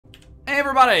Hey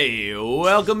everybody,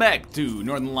 welcome back to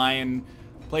Northernlion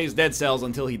plays Dead Cells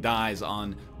until he dies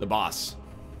on the boss.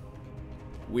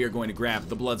 We are going to grab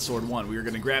the Blood Sword 1, we are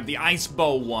going to grab the Ice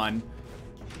Bow 1,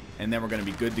 and then we're going to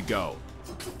be good to go.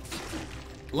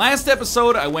 Last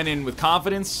episode I went in with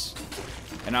confidence,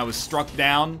 and I was struck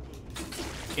down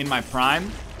in my prime.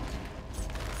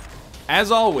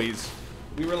 As always,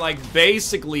 we were like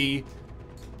basically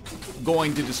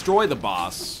going to destroy the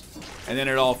boss, and then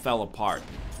it all fell apart.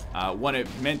 What it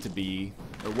meant to be,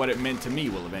 or what it meant to me,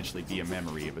 will eventually be a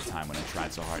memory of a time when I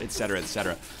tried so hard, etc.,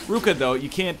 etc. Ruka, though, you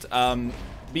can't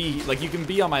be, like, you can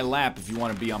be on my lap if you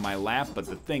want to be on my lap, but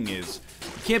the thing is,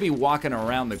 you can't be walking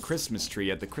around the Christmas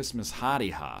tree at the Christmas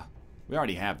hottie-ha. We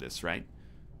already have this, right?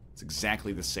 It's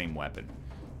exactly the same weapon.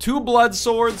 2 blood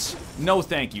swords? No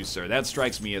thank you, sir. That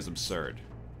strikes me as absurd.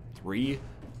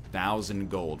 3,000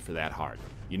 gold for that heart.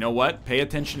 You know what? Pay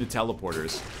attention to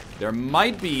teleporters. There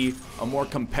might be a more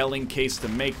compelling case to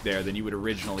make there than you would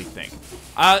originally think.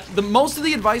 Most of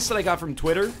the advice that I got from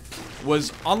Twitter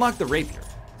was unlock the rapier.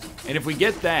 And if we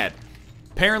get that,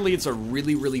 apparently it's a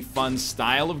really, really fun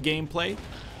style of gameplay.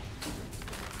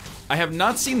 I have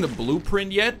not seen the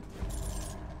blueprint yet.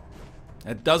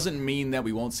 That doesn't mean that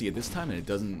we won't see it this time, and it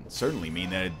doesn't certainly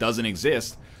mean that it doesn't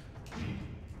exist.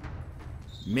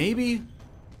 Maybe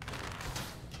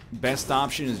best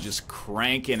option is just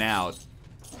cranking out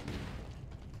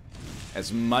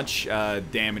as much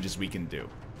damage as we can do.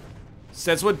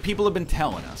 So that's what people have been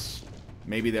telling us.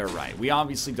 Maybe they're right. We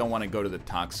obviously don't want to go to the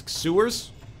toxic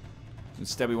sewers.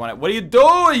 Instead, we want to... What are you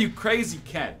doing, you crazy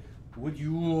cat? Would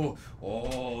you...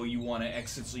 Oh, you want to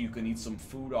exit so you can eat some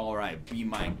food? All right, be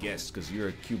my guest, because you're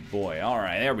a cute boy. All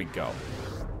right, there we go.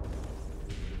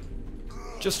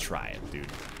 Just try it, dude.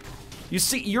 You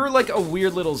see, you're like a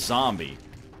weird little zombie.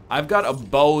 I've got a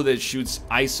bow that shoots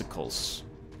icicles.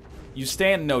 You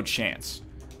stand no chance.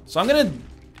 So I'm gonna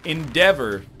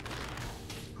endeavor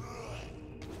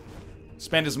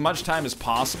spend as much time as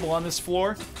possible on this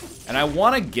floor, and I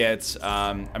want to get,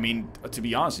 I mean, to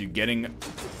be honest with you, getting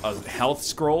a health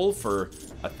scroll for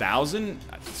 1,000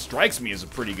 strikes me as a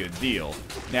pretty good deal.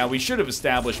 Now, we should have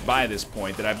established by this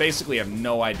point that I basically have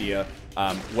no idea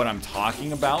what I'm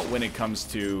talking about when it comes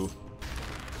to,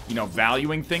 you know,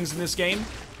 valuing things in this game.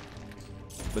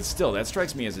 But still, that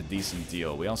strikes me as a decent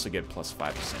deal. We also get plus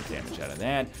 5% damage out of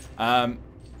that.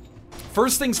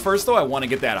 First things first, though, I want to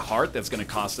get that heart. That's going to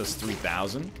cost us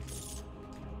 3,000.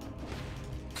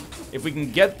 If we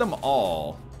can get them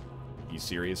all... Are you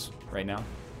serious right now?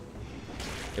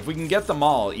 If we can get them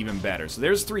all, even better. So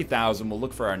there's 3,000. We'll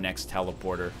look for our next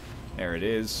teleporter. There it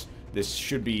is. This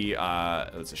should be...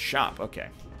 it's a shop. Okay.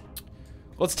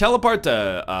 Let's teleport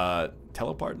to...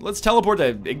 Let's teleport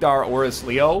to Igdar Oris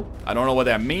Leo. I don't know what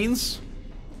that means,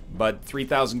 but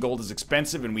 3,000 gold is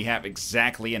expensive, and we have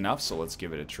exactly enough, so let's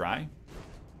give it a try.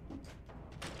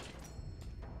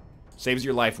 Saves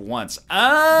your life once.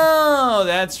 Oh,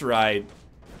 that's right.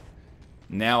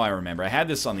 Now I remember. I had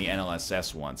this on the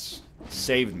NLSS once.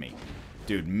 Saved me.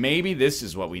 Dude, maybe this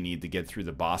is what we need to get through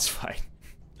the boss fight.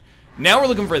 Now we're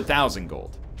looking for 1,000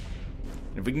 gold.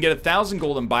 If we can get 1,000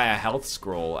 gold and buy a health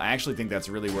scroll, I actually think that's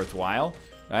really worthwhile.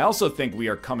 I also think we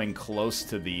are coming close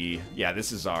to the... Yeah,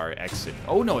 this is our exit.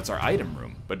 Oh, no, it's our item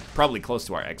room, but probably close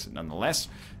to our exit nonetheless.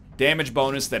 Damage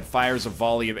bonus that fires a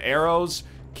volley of arrows.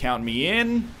 Count me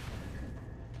in.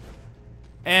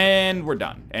 And we're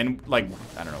done. And, like,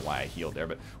 I don't know why I healed there,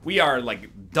 but we are,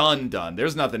 like, done.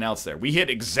 There's nothing else there. We hit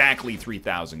exactly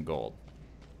 3,000 gold.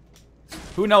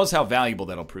 Who knows how valuable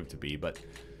that'll prove to be, but...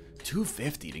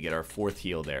 250 to get our 4th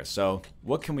heal there. So,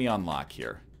 what can we unlock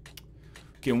here?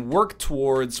 We can work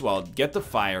towards, well, get the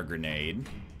fire grenade.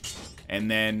 And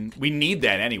then, we need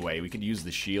that anyway. We could use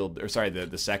the shield, or sorry,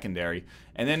 the secondary.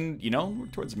 And then, you know,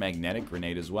 work towards magnetic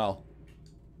grenade as well.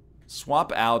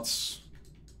 Swap out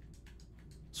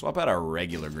our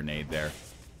regular grenade there.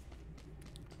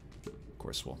 Of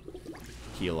course, we'll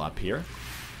heal up here.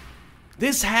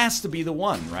 This has to be the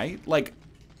one, right? Like...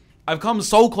 I've come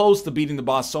so close to beating the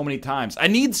boss so many times. I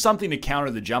need something to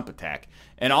counter the jump attack.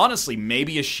 And honestly,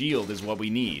 maybe a shield is what we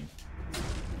need.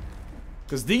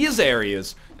 Because these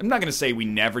areas, I'm not going to say we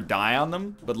never die on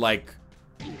them, but like...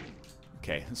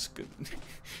 Okay, that's good.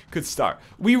 Good start.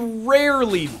 We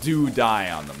rarely do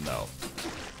die on them, though.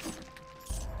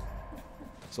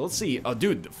 So let's see. Oh,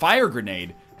 dude, fire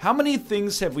grenade. How many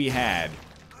things have we had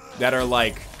that are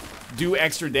like, do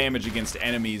extra damage against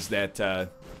enemies that...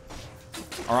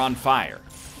 are on fire?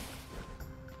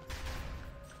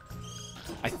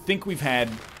 I think we've had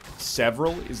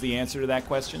several, is the answer to that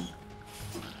question.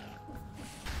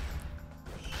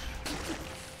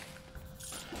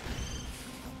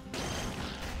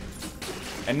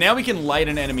 And now we can light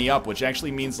an enemy up, which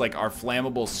actually means, like, our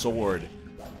flammable sword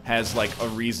has, like, a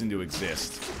reason to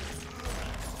exist.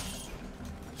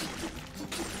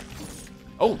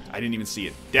 Oh, I didn't even see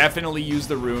it. Definitely use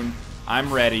the rune.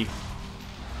 I'm ready.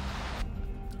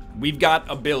 We've got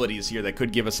abilities here that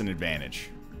could give us an advantage.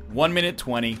 1 minute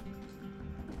 20.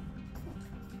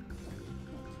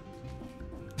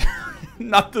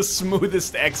 Not the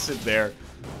smoothest exit there.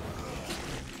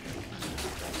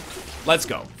 Let's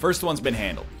go. First one's been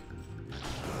handled.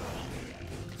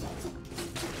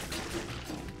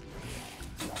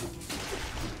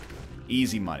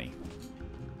 Easy money.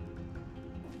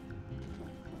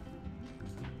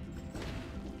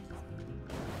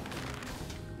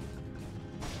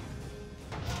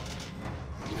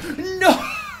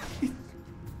 No!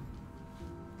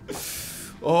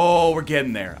 Oh, we're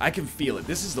getting there. I can feel it.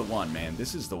 This is the one, man.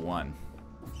 This is the one.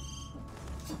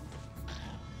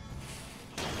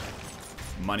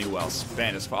 Money well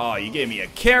spent. Oh, you gave me a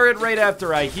carrot right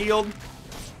after I healed.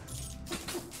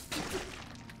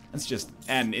 That's just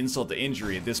add an insult to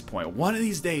injury at this point. One of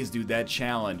these days, dude, that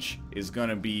challenge is going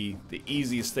to be the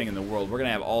easiest thing in the world. We're going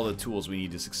to have all the tools we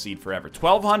need to succeed forever.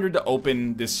 1,200 to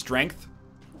open this strength?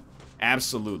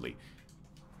 Absolutely.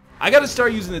 I got to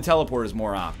start using the teleporters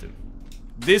more often.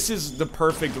 This is the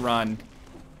perfect run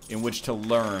in which to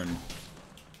learn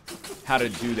how to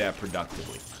do that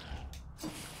productively.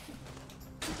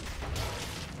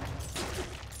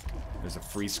 There's a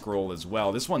free scroll as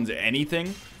well. This one's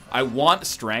anything. I want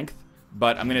strength,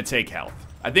 but I'm going to take health.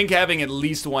 I think having at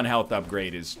least one health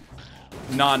upgrade is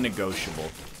non-negotiable.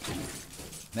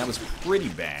 That was pretty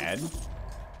bad. So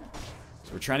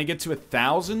we're trying to get to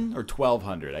 1,000 or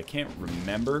 1,200. I can't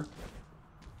remember.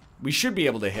 We should be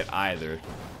able to hit either.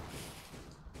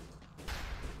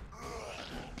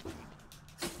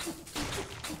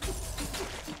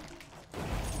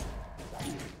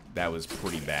 That was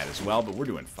pretty bad as well, but we're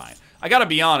doing fine. I gotta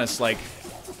be honest, like,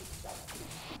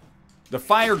 the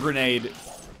fire grenade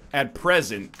at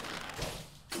present,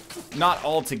 not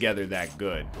altogether that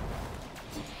good.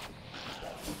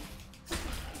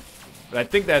 But I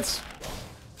think that's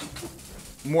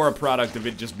more a product of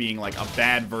it just being like a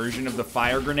bad version of the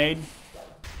fire grenade.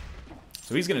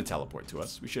 So he's gonna teleport to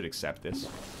us. We should accept this.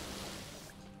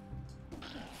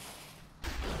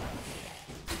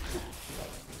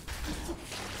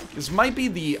 This might be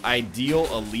the ideal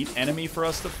elite enemy for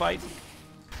us to fight.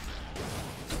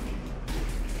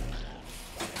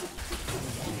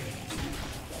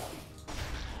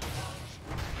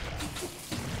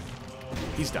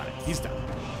 He's done it. He's done it.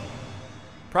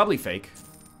 Probably fake.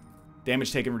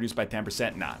 Damage taken reduced by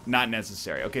 10%? Nah, not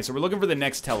necessary. Okay, so we're looking for the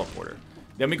next teleporter.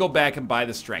 Then we go back and buy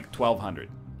the strength. 1,200.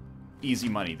 Easy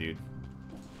money, dude.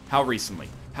 How recently?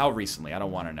 How recently? I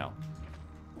don't want to know.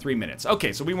 3 minutes.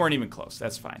 Okay, so we weren't even close.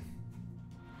 That's fine.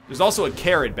 There's also a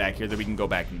carrot back here that we can go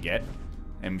back and get.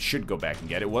 And should go back and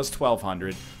get. It was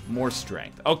 1,200. More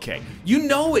strength. Okay. You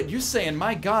know it. You're saying,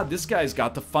 my God, this guy's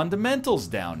got the fundamentals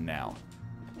down now.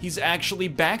 He's actually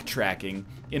backtracking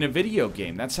in a video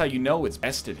game. That's how you know it's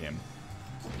bested him.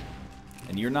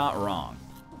 And you're not wrong.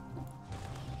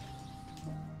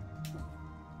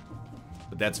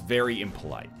 But that's very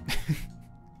impolite.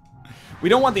 We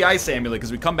don't want the ice amulet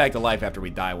because we come back to life after we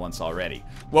die once already.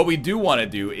 What we do want to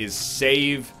do is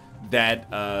save that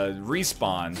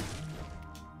respawn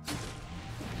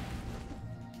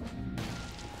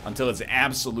until it's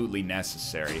absolutely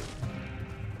necessary.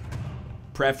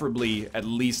 Preferably at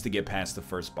least to get past the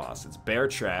first boss. It's bear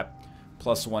trap,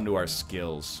 +1 to our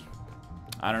skills.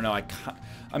 I don't know,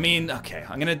 I mean, okay,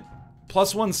 I'm gonna...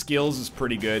 +1 skills is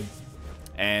pretty good.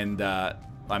 And,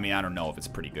 I mean, I don't know if it's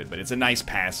pretty good, but it's a nice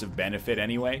passive benefit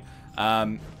anyway.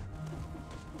 And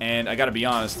I gotta be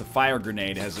honest, the fire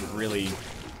grenade hasn't really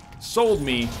sold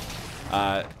me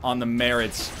on the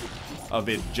merits of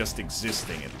it just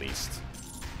existing, at least.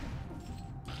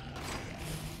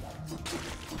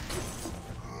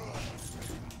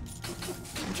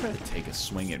 Don't try to take a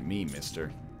swing at me,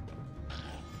 mister.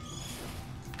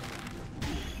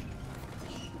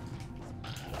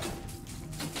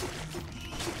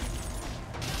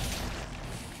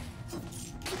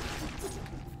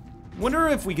 Wonder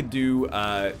if we could do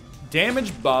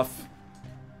damage buff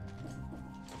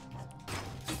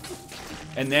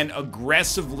and then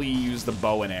aggressively use the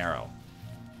bow and arrow.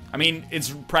 I mean,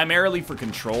 it's primarily for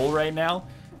control right now,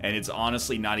 and it's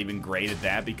honestly not even great at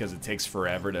that because it takes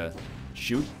forever to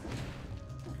shoot.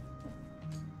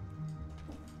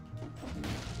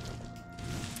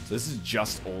 So this is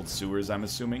just old sewers, I'm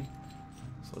assuming.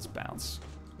 So let's bounce.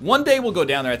 One day we'll go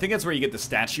down there. I think that's where you get the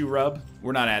statue rub.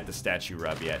 We're not at the statue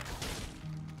rub yet.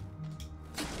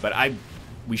 But I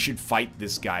we should fight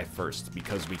this guy first,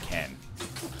 because we can.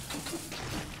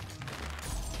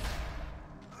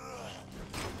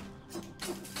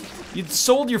 You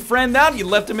sold your friend out, you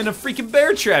left him in a freaking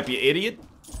bear trap, you idiot.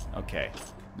 Okay.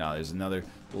 No, there's another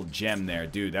little gem there.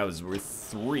 Dude, that was worth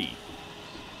 3.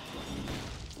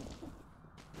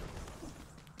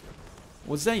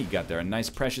 What's that you got there? A nice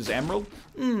precious emerald?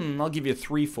 I'll give you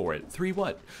 3 for it. 3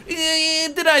 what?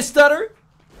 Did I stutter?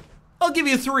 I'll give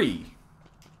you 3.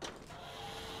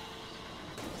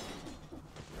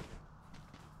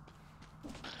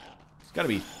 It's gotta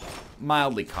be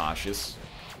mildly cautious.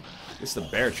 Guess the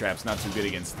bear trap's not too good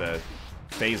against the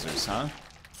phasers, huh?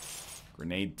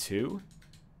 Grenade 2?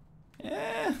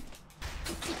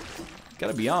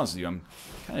 Gotta be honest with you, I'm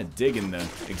kind of digging the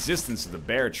existence of the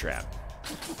bear trap.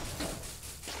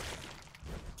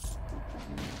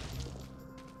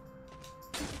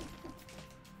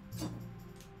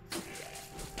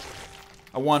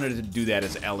 I wanted to do that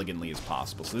as elegantly as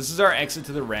possible. So this is our exit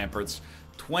to the ramparts.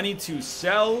 22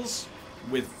 cells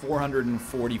with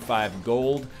 445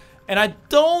 gold. And I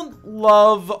don't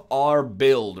love our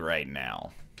build right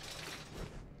now.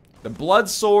 The blood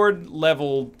sword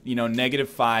level, you know,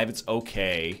 -5, it's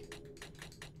okay.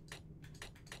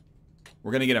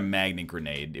 We're gonna get a magnet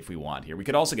grenade if we want here. We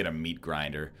could also get a meat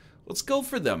grinder. Let's go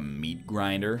for the meat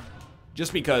grinder,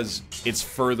 just because it's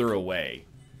further away.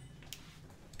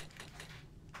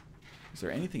 Is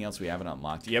there anything else we haven't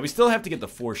unlocked? Yeah, we still have to get the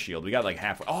force shield. We got like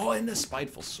halfway. Oh, and the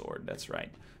spiteful sword. That's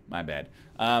right. My bad.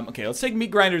 Okay, let's take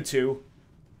meat grinder 2.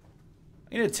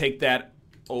 I'm gonna take that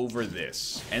over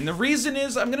this. And the reason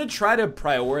is I'm gonna try to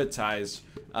prioritize,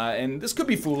 and this could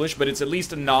be foolish, but it's at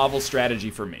least a novel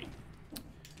strategy for me.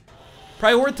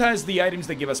 Prioritize the items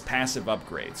that give us passive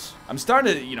upgrades. I'm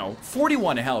starting to, you know,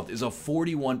 41 health is a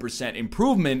 41%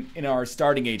 improvement in our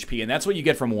starting HP, and that's what you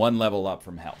get from 1 level up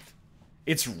from health.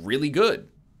 It's really good.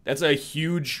 That's a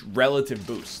huge relative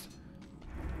boost.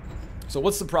 So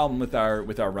what's the problem with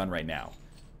our run right now?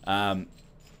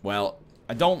 Well,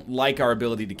 I don't like our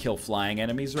ability to kill flying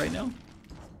enemies right now.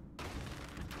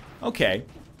 Okay,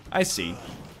 I see.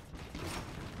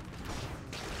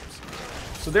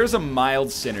 So there's a mild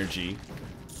synergy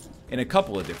in a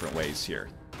couple of different ways here.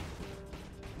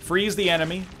 Freeze the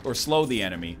enemy, or slow the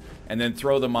enemy, and then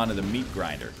throw them onto the meat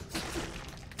grinder.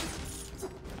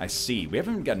 I see. We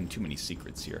haven't gotten too many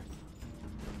secrets here.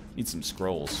 Need some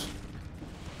scrolls.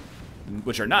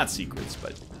 Which are not secrets,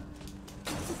 but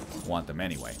want them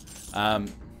anyway.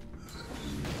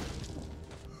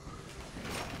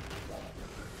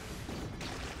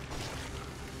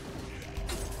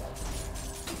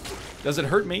 Does it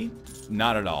hurt me?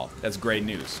 Not at all. That's great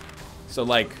news. So,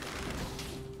 like,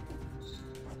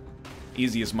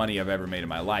 easiest money I've ever made in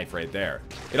my life right there.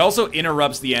 It also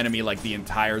interrupts the enemy, like, the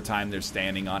entire time they're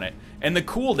standing on it. And the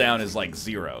cooldown is, like,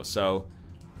 0, so...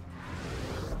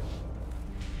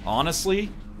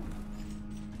 honestly,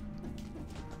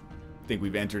 I think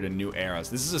we've entered a new era.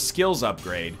 So this is a skills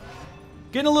upgrade.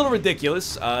 Getting a little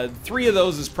ridiculous. 3 of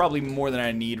those is probably more than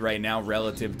I need right now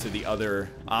relative to the other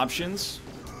options.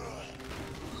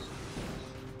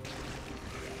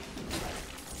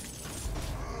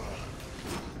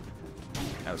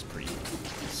 That was pretty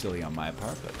silly on my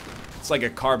part, but it's like a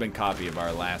carbon copy of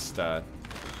our last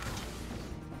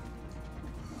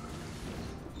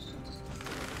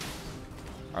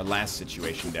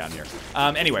situation down here.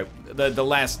 Anyway, the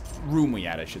last room we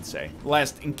had, I should say. The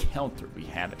last encounter we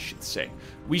had, I should say.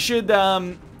 We should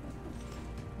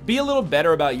be a little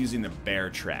better about using the bear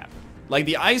trap. Like,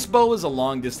 the ice bow is a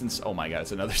long distance... oh my god,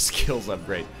 it's another skills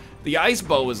upgrade. The ice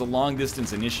bow is a long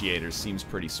distance initiator, seems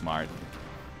pretty smart.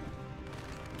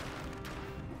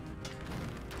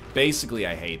 Basically,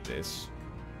 I hate this.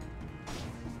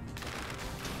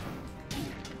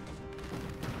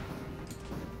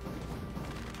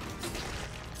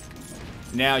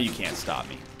 Now you can't stop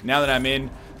me. Now that I'm in,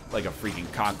 like a freaking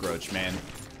cockroach, man.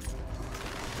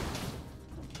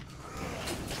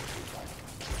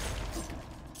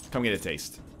 Come get a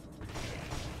taste.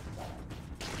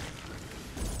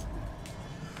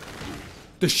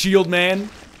 The shield man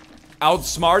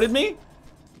outsmarted me?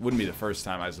 Wouldn't be the first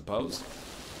time, I suppose.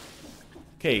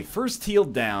 Okay, first heal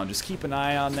down. Just keep an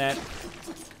eye on that.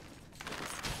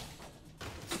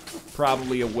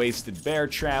 Probably a wasted bear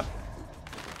trap.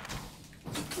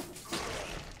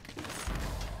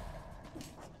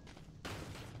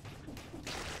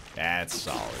 That's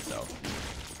solid, though.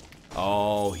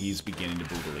 Oh, he's beginning to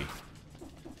boogly.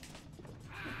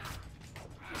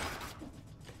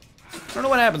 I don't know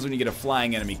what happens when you get a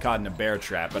flying enemy caught in a bear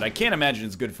trap, but I can't imagine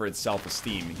it's good for its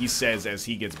self-esteem, he says as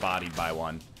he gets bodied by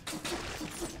one.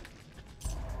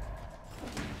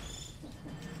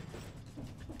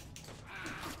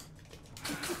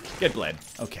 Get bled.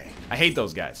 Okay. I hate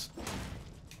those guys.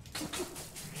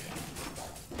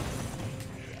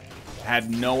 Had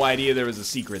no idea there was a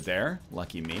secret there.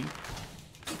 Lucky me.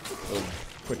 A little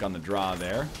quick on the draw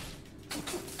there.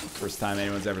 First time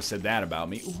anyone's ever said that about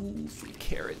me. Ooh, free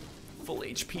carrot. Full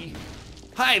HP.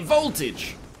 High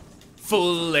voltage.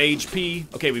 Full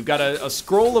HP. Okay, we've got a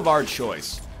scroll of our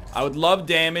choice. I would love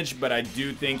damage, but I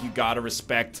do think you gotta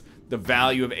respect the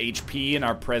value of HP in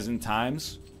our present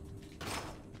times.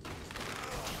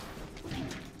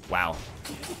 Wow.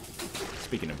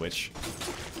 Speaking of which,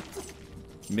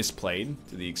 misplayed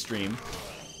to the extreme.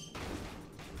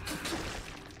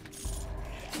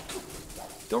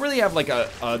 Don't really have like a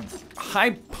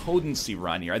high potency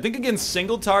run here. I think against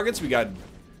single targets we got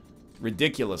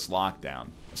ridiculous lockdown.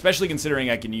 Especially considering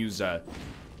I can use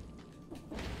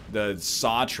the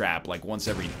saw trap like once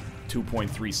every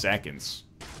 2.3 seconds.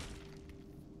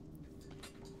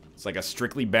 It's like a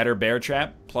strictly better bear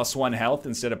trap. +1 health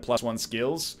instead of +1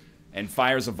 skills. And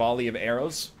fires a volley of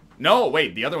arrows. No,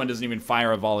 wait, the other one doesn't even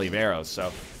fire a volley of arrows,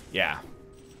 so yeah.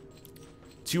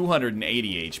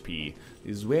 280 HP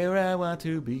is where I want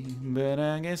to be, but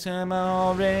I guess I'm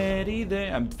already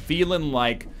there. I'm feeling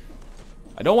like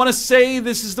I don't want to say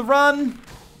this is the run,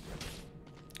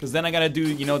 because then I gotta do,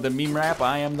 you know, the meme rap.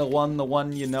 I am the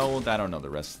one, you know. I don't know the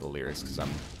rest of the lyrics because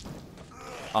I'm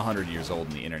 100 years old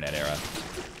in the internet era.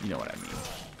 You know what I mean.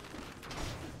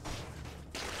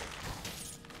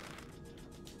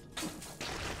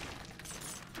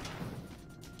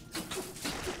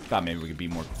 Thought maybe we could be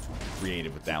more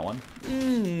creative with that one.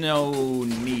 No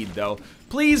need, though.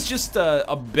 Please, just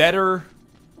a better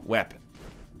weapon.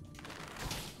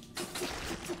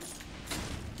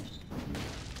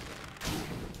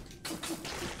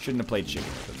 Shouldn't have played chicken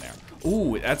with him there.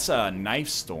 Ooh, that's a knife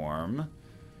storm.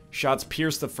 Shots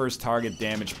pierce the first target,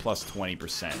 damage plus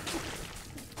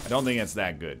 20%. I don't think that's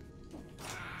that good.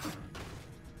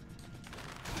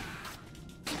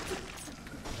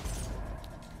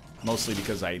 Mostly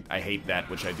because I hate that,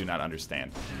 which I do not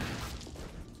understand.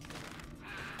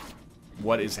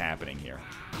 What is happening here?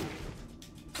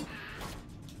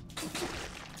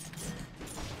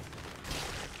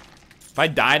 If I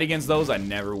died against those, I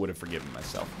never would have forgiven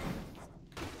myself.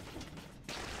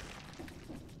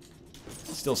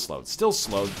 Still slowed. Still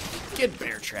slowed. Get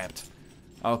bear trapped.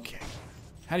 Okay.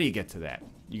 How do you get to that?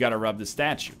 You gotta rub the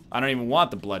statue. I don't even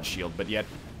want the blood shield, but yet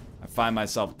I find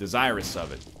myself desirous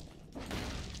of it.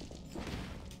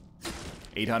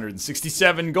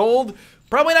 867 gold.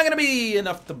 Probably not gonna be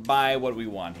enough to buy what we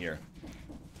want here.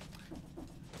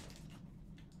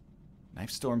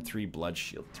 Knife Storm 3, Blood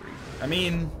Shield 3. I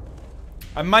mean,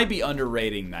 I might be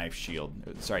underrating Knife Shield.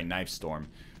 Sorry, Knife Storm.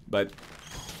 But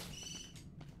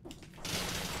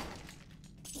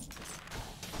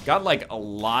got like a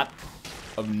lot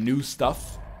of new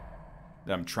stuff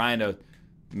that I'm trying to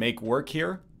make work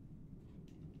here.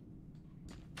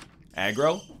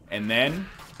 Aggro, and then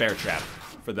bear trap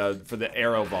for the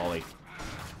arrow volley.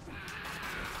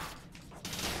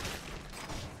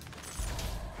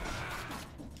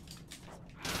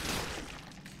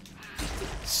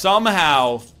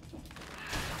 Somehow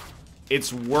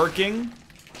it's working.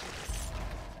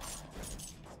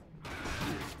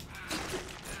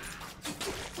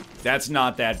 That's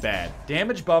not that bad.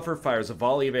 Damage buffer fires a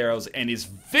volley of arrows and is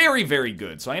very, very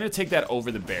good. So I'm going to take that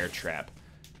over the bear trap.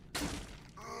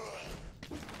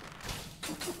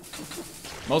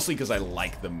 Mostly because I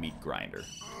like the meat grinder.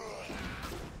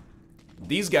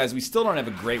 These guys, we still don't have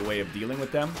a great way of dealing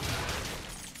with them.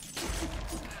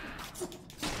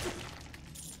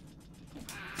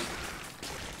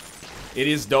 It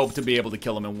is dope to be able to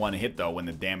kill them in one hit, though, when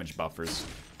the damage buffer's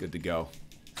good to go.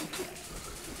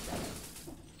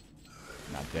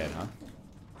 Not dead, huh?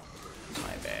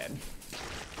 My bad.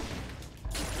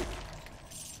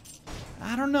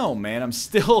 I don't know, man. I'm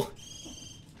still...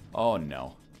 Oh,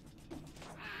 no.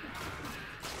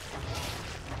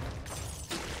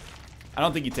 I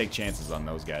don't think you take chances on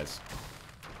those guys.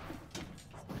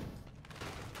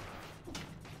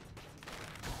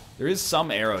 There is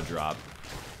some arrow drop.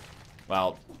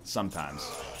 Well, sometimes.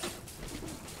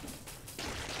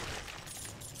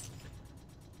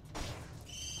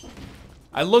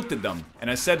 I looked at them, and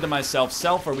I said to myself,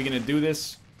 Self, are we going to do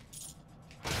this?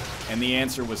 And the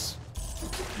answer was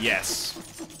yes.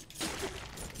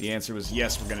 The answer was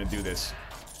yes, we're going to do this.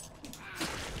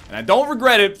 And I don't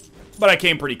regret it, but I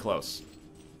came pretty close.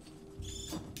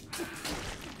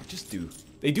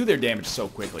 They do their damage so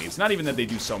quickly. It's not even that they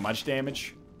do so much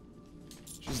damage.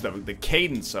 It's just the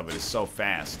cadence of it is so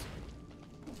fast.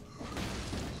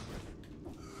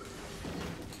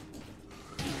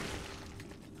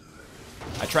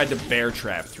 I tried to bear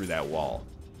trap through that wall.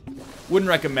 Wouldn't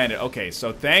recommend it. Okay,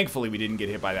 so thankfully we didn't get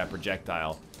hit by that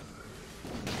projectile.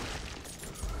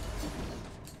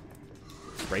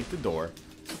 Break the door.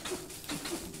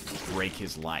 Break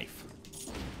his life.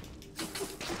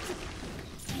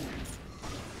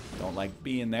 Don't like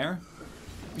being there.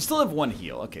 We still have one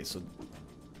heal. Okay, so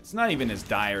it's not even as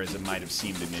dire as it might have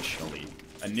seemed initially.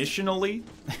 Initially?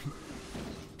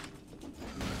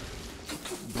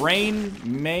 Brain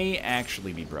may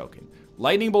actually be broken.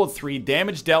 Lightning bolt 3,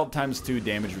 damage dealt times 2,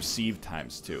 damage received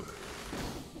times 2.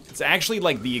 It's actually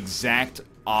like the exact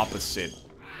opposite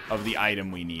of the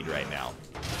item we need right now.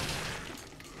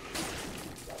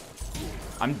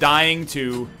 I'm dying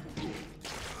to,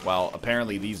 well,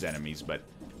 apparently these enemies, but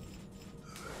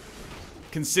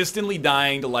consistently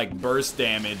dying to like burst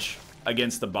damage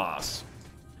against the boss.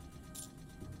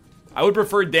 I would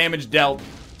prefer damage dealt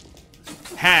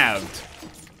halved,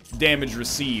 damage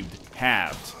received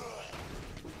halved.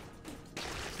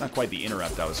 Not quite the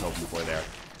interrupt I was hoping for there.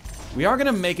 We are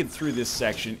gonna make it through this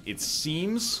section, it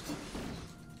seems.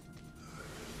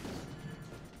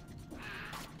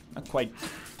 Not quite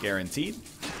guaranteed.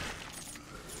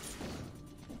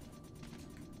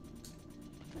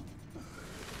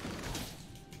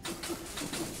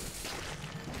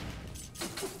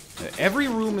 Every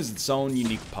room is its own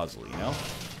unique puzzle, you know?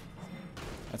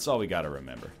 That's all we gotta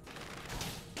remember.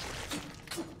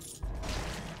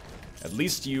 At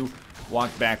least you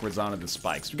walk backwards onto the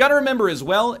spikes. We gotta remember as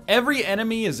well, every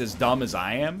enemy is as dumb as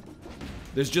I am.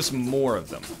 There's just more of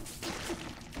them.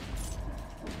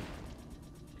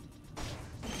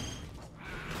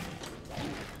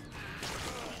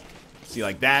 See,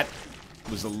 like that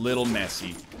was a little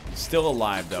messy. Still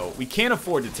alive, though. We can't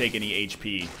afford to take any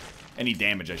HP, any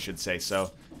damage, I should say,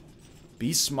 so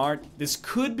be smart. This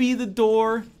could be the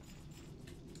door.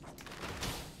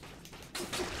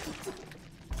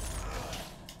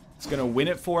 It's gonna win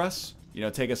it for us. You know,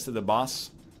 take us to the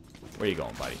boss. Where you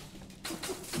going, buddy?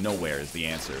 Nowhere is the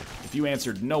answer. If you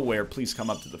answered nowhere, please come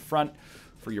up to the front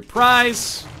for your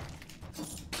prize.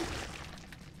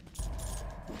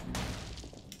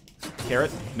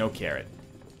 Carrot? No carrot.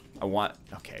 I want...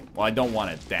 Okay, well, I don't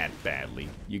want it that badly.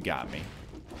 You got me.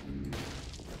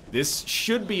 This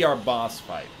should be our boss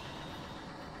fight.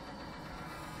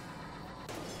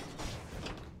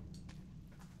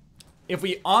 If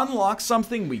we unlock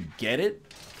something, we get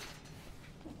it.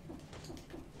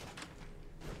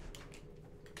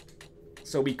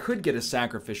 So we could get a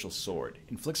sacrificial sword.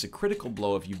 Inflicts a critical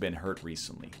blow if you've been hurt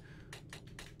recently.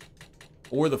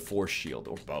 Or the force shield,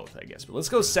 or both, I guess. But let's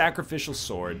go sacrificial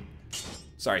sword.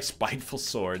 Sorry, spiteful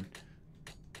sword.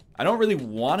 I don't really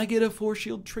want to get a force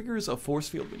shield. Triggers a force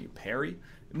field when you parry.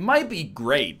 It might be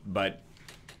great, but...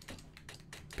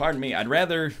 Pardon me, I'd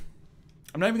rather...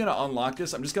 I'm not even going to unlock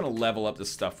this. I'm just going to level up the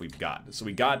stuff we've got. So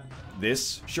we got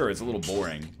this. Sure, it's a little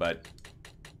boring, but...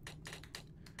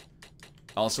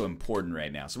 also important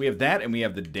right now. So we have that, and we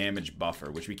have the damage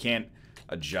buffer, which we can't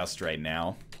adjust right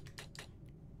now.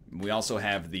 We also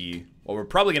have the... Well, we're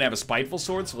probably going to have a spiteful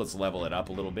sword, so let's level it up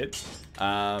a little bit.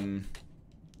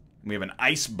 We have an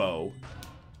ice bow.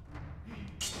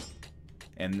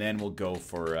 And then we'll go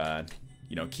for,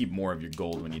 you know, keep more of your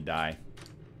gold when you die.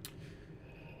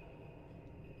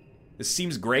 This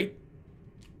seems great.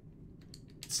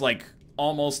 It's like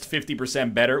almost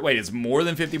 50% better. Wait, it's more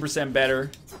than 50%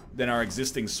 better than our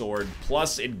existing sword.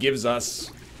 Plus, it gives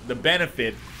us the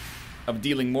benefit of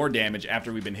dealing more damage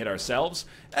after we've been hit ourselves.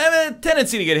 And a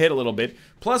tendency to get hit a little bit.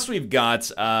 Plus, we've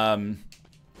got our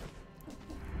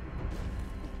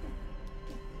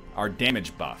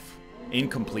damage buff.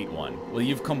 Incomplete one. Well,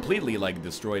 you've completely, like,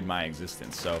 destroyed my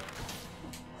existence, so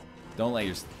don't let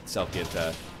yourself get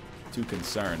too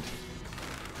concerned.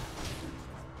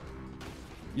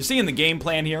 You're seeing the game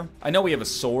plan here. I know we have a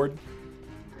sword.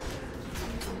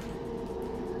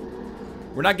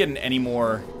 We're not getting any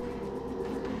more...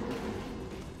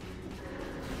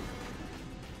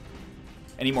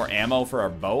 any more ammo for our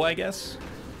bow, I guess?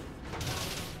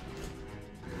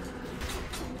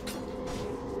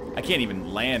 I can't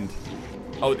even land.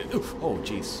 Oh, oh,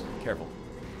 jeez. Careful.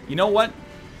 You know what?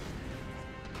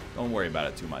 Don't worry about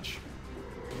it too much.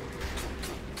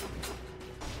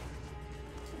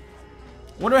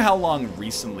 Wonder how long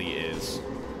recently is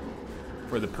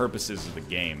for the purposes of the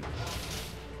game.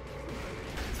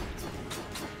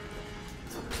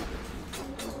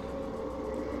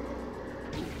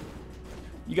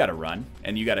 You gotta run,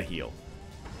 and you gotta heal.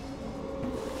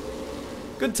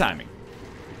 Good timing.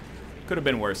 Could have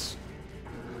been worse.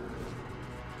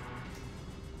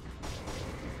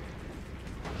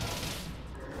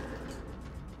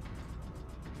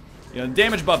 You know, the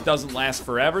damage buff doesn't last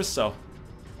forever, so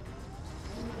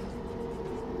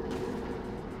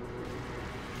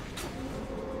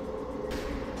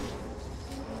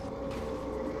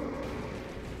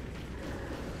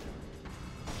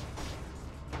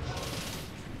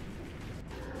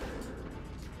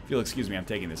If you'll excuse me, I'm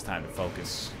taking this time to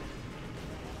focus.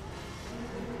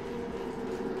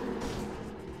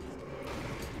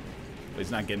 But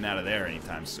he's not getting out of there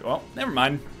anytime soon. Oh, never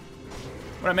mind.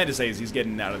 What I meant to say is he's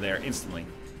getting out of there instantly.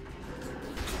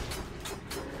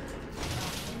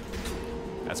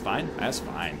 That's fine. That's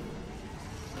fine.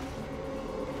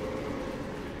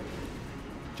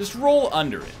 Just roll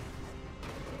under it.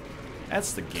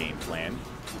 That's the game plan.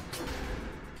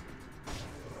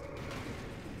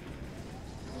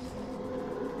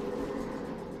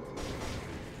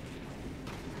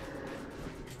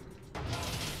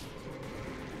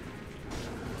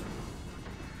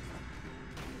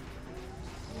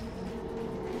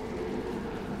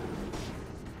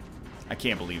 I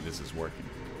can't believe this is working.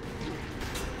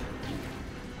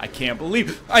 I can't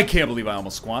believe I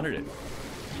almost squandered it.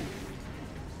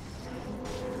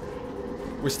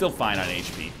 We're still fine on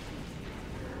HP.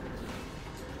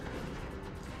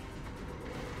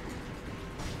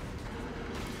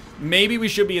 Maybe we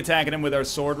should be attacking him with our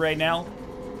sword right now.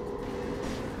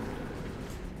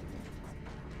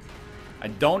 I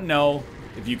don't know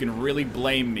if you can really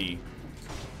blame me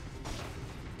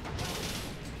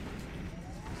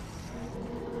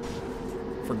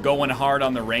for going hard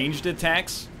on the ranged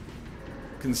attacks,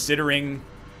 considering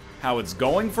how it's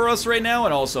going for us right now,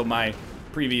 and also my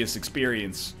previous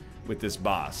experience with this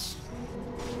boss.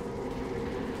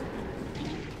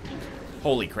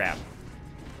 Holy crap.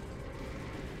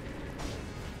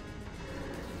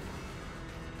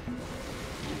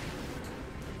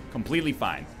 Completely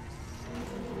fine.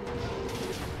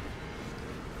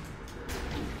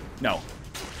 No.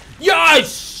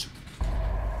 Yes!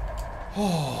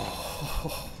 Oh.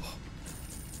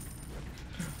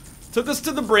 Took us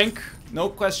to the brink, no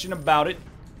question about it.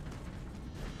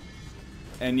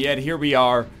 And yet here we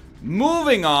are,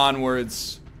 moving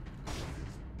onwards.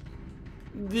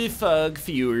 The Fog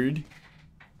Fjord.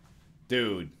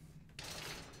 Dude.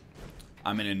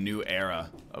 I'm in a new era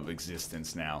of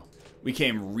existence now. We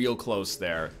came real close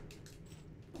there.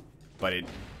 But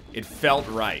it felt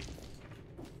right.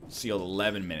 Sealed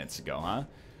 11 minutes ago, huh?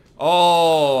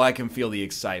 Oh, I can feel the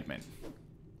excitement.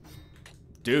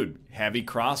 Dude, heavy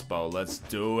crossbow, let's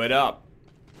do it up.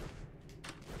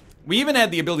 We even had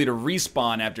the ability to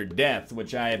respawn after death,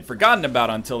 which I had forgotten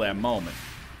about until that moment.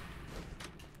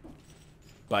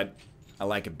 But I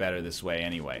like it better this way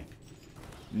anyway.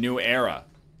 New era.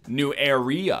 New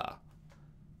area.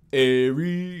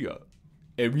 Area.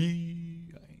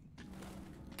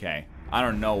 Okay, I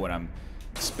don't know what I'm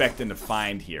expecting to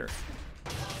find here.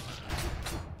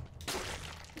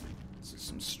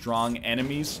 Some strong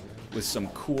enemies with some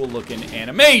cool looking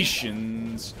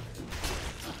animations.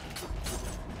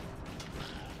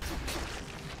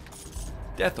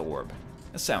 Death orb.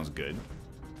 That sounds good.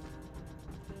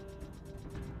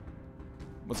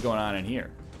 What's going on in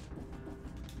here?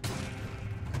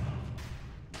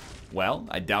 Well,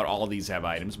 I doubt all of these have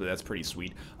items, but that's pretty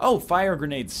sweet. Oh, fire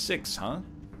grenade 6, huh?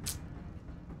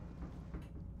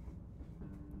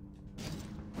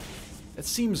 That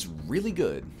seems really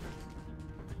good.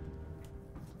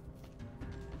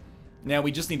 Now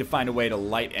we just need to find a way to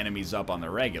light enemies up on the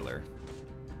regular.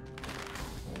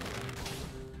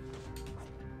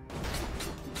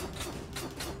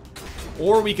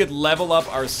 Or we could level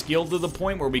up our skill to the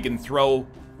point where we can throw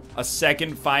a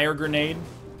second fire grenade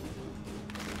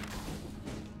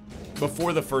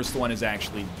before the first one is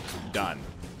actually done.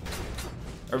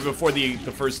 Or before the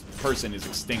first person is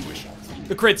extinguished.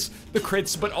 The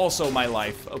crits, but also my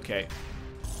life. Okay.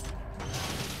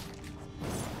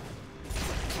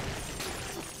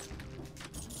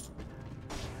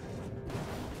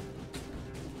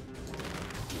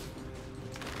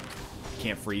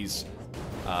 Can't freeze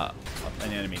an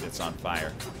enemy that's on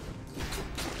fire.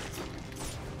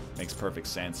 Makes perfect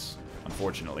sense,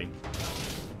 unfortunately.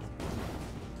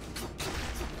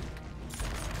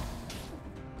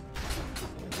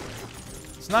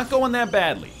 It's not going that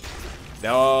badly.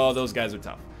 Oh, those guys are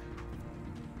tough.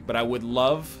 But I would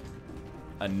love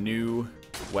a new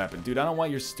weapon. Dude, I don't want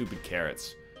your stupid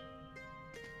carrots.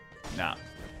 Nah.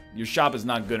 Your shop is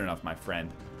not good enough, my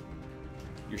friend.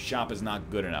 Your shop is not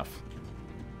good enough.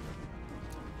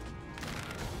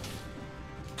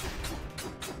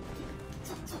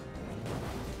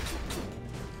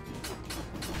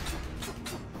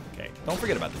 Okay, don't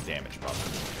forget about the damage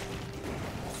buff.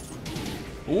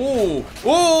 Ooh,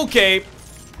 okay.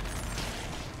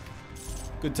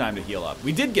 Good time to heal up.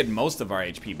 We did get most of our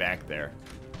HP back there.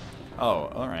 Oh,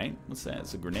 alright. What's that?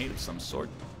 It's a grenade of some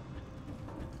sort.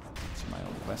 That's my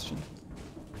own question.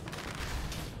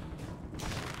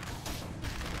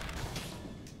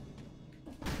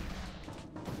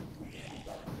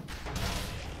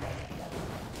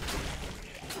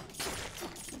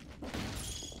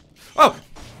 Oh!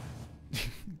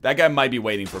 That guy might be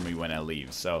waiting for me when I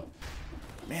leave, so...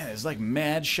 Man, there's like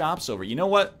mad shops over. You know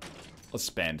what? Let's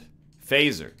spend.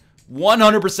 Phaser.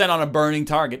 100% on a burning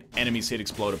target. Enemies hit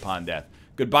explode upon death.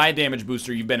 Goodbye, damage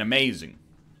booster. You've been amazing.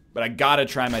 But I gotta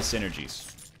try my synergies.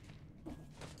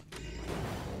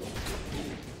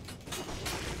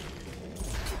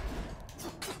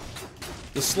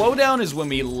 The slowdown is when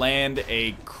we land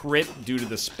a crit due to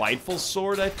the Spiteful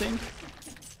Sword, I think.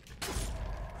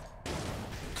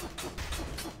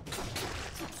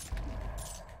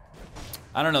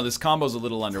 I don't know, this combo's a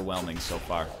little underwhelming so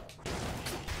far.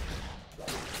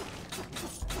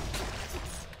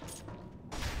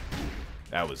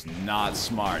 That was not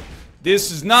smart.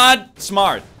 This is not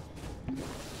smart.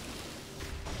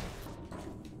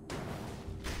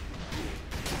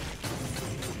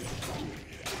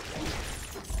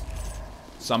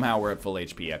 Somehow we're at full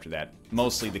HP after that.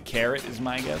 Mostly the carrot is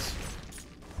my guess.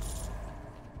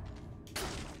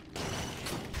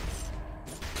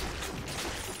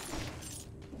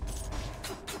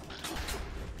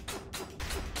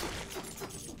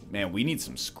 Man, we need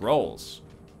some scrolls.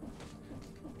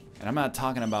 And I'm not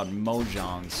talking about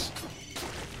Mojang's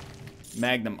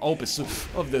magnum opus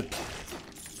of the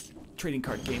trading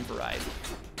card game variety.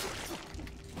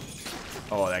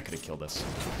 Oh, that could have killed us.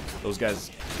 Those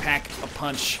guys pack a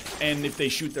punch, and if they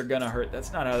shoot, they're gonna hurt.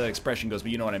 That's not how that expression goes,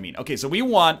 but you know what I mean. Okay, so we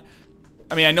want...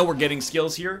 I mean, I know we're getting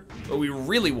skills here, but we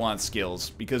really want skills,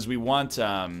 because we want...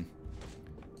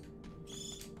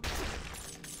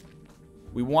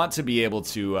 we want to be able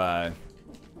to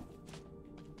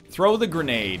throw the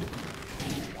grenade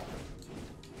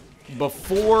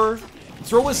before...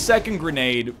 Throw a second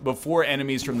grenade before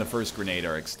enemies from the first grenade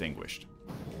are extinguished.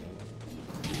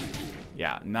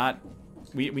 Yeah, not...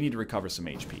 We need to recover some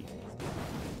HP.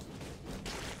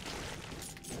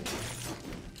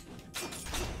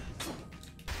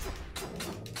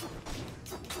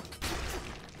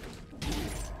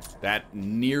 That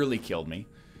nearly killed me.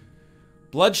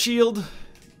 Blood Shield.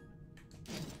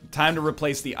 Time to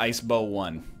replace the Ice Bow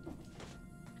 1.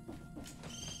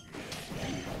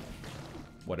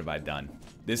 What have I done?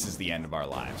 This is the end of our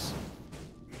lives.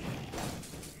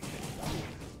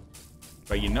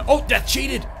 But you know... Oh, Death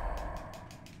cheated!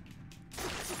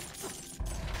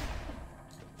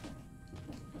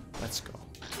 Let's go.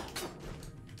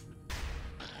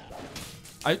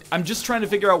 I'm just trying to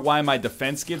figure out why my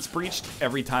defense gets breached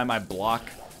every time I block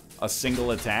a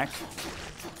single attack.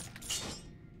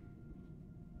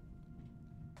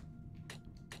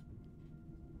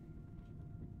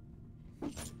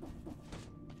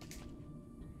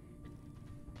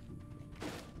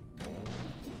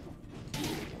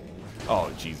 Oh,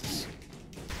 Jesus.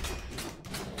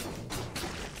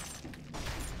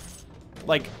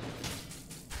 Like,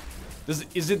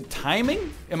 is it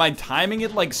timing? Am I timing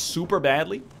it, like, super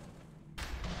badly?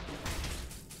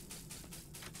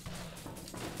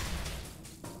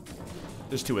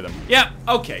 There's two of them. Yeah,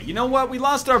 okay. You know what? We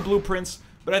lost our blueprints,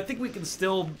 but I think we can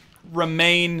still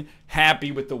remain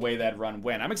happy with the way that run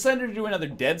went. I'm excited to do another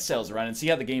Dead Cells run and see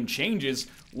how the game changes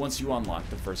once you unlock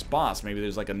the first boss. Maybe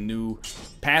there's like a new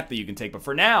path that you can take. But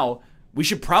for now, we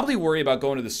should probably worry about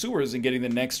going to the sewers and getting the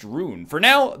next rune. For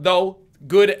now, though,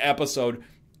 good episode.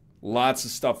 Lots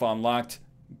of stuff unlocked.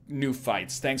 New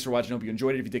fights. Thanks for watching. Hope you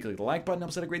enjoyed it. If you did, click the like button.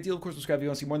 Helps out a great deal. Of course, subscribe if you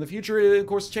want to see more in the future. Of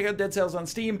course, check out Dead Cells on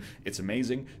Steam. It's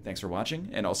amazing. Thanks for watching,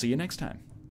 and I'll see you next time.